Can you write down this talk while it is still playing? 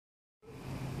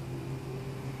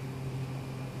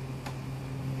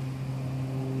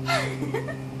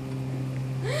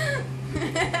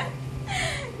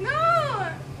No.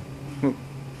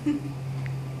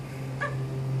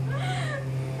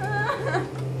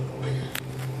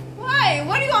 Why?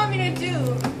 What do you want me to do?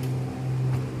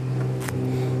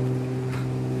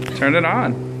 Turn it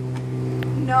on.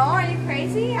 No, are you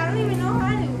crazy? I don't even know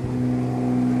how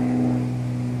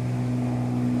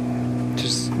to.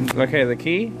 Just, okay, the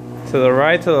key to the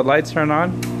right till the lights turn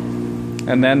on.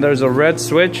 And then there's a red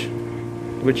switch,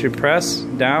 which you press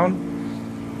down.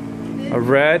 A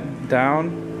red down.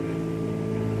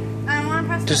 I don't want to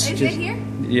press Just, the, is it here?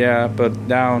 Yeah, but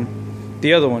down.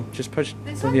 The other one, just push.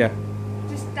 This one? Yeah.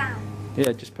 Just down.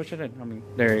 Yeah, just push it in. I mean,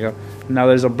 there you go. Now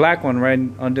there's a black one right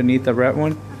underneath the red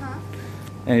one. Uh-huh.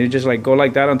 And you just like go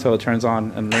like that until it turns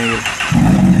on. And then you,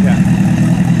 yeah.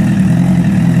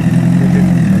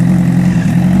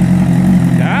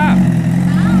 Yeah.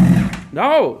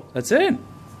 No, that's it.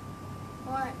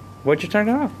 What? Why'd you turn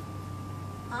it off?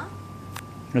 Huh?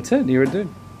 That's it. You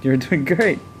were doing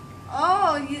great.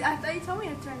 Oh, I thought you told me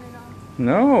to turn it on.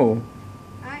 No.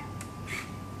 Alright.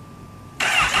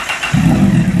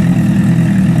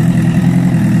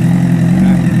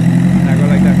 Now go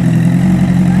like that.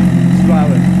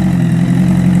 Swallow it.